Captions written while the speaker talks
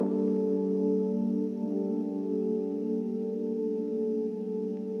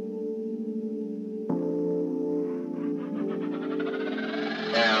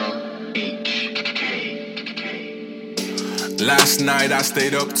Last night I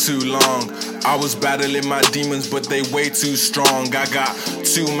stayed up too long. I was battling my demons, but they way too strong. I got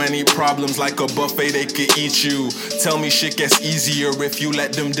too many problems, like a buffet they could eat you. Tell me shit gets easier if you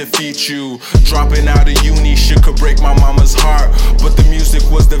let them defeat you. Dropping out of uni, shit could break my mama's heart, but the music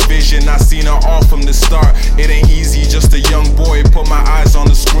was the vision, I seen her all from the start. It ain't easy, just a young boy, put my eyes on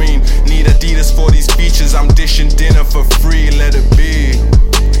the screen. Need Adidas for these features, I'm dishing dinner for free. Let it be,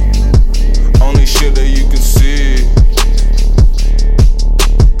 only shit that you can see.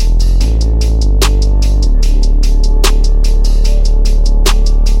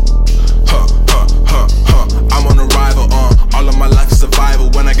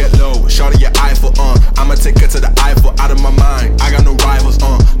 Shorty your Eiffel, I'ma take her to the Eiffel, out of my mind. I got no rivals,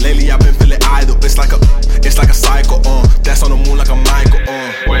 lately I've been feeling idle. It's like a cycle, that's on the moon like a Michael,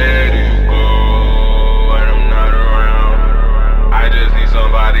 Where do you go when I'm not around? I just need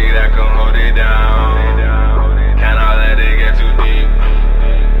somebody that can hold it down. Can I let it get too deep?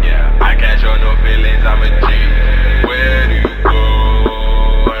 Yeah, I can't show no feelings, I'm a G. Where do you go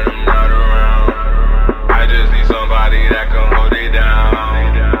when I'm not around? I just need somebody that can hold it down.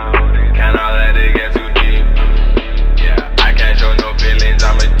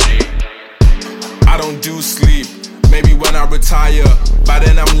 I don't do sleep, maybe when I retire. By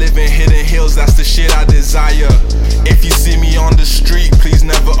then I'm living hidden hills, that's the shit I desire. If you see me on the street, please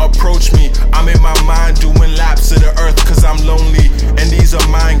never approach me. I'm in my mind doing laps to the earth cause I'm lonely. And these are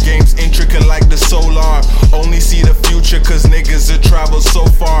mind games, intricate like the solar. Only see the future cause niggas have traveled so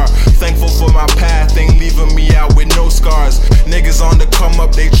far. Thankful for my path, ain't leaving me out with no scars. Niggas on the come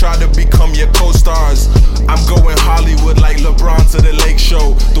up, they try to become your co-stars. I'm going Hollywood like LeBron to the Lake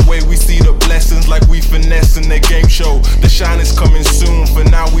Show. The way we see the blessings like we finessing the game show. The shine is coming soon, for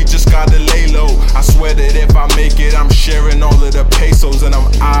now we just gotta lay low. I swear that if I make it, I'm sharing all of the pesos and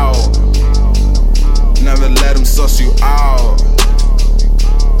I'm out. Never let them suss you out.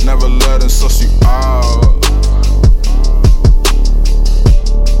 Never let them suss you out.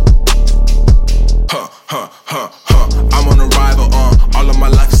 I'm on arrival, all of my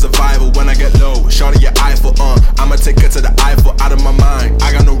life is survival. When I get low, shorty your Eiffel, I'ma take her to the Eiffel, out of my mind.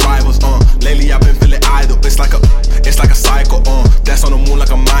 I got no rivals, lately I've been feeling idle. It's like a cycle, that's on the moon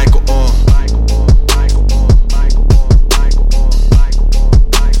like a Michael,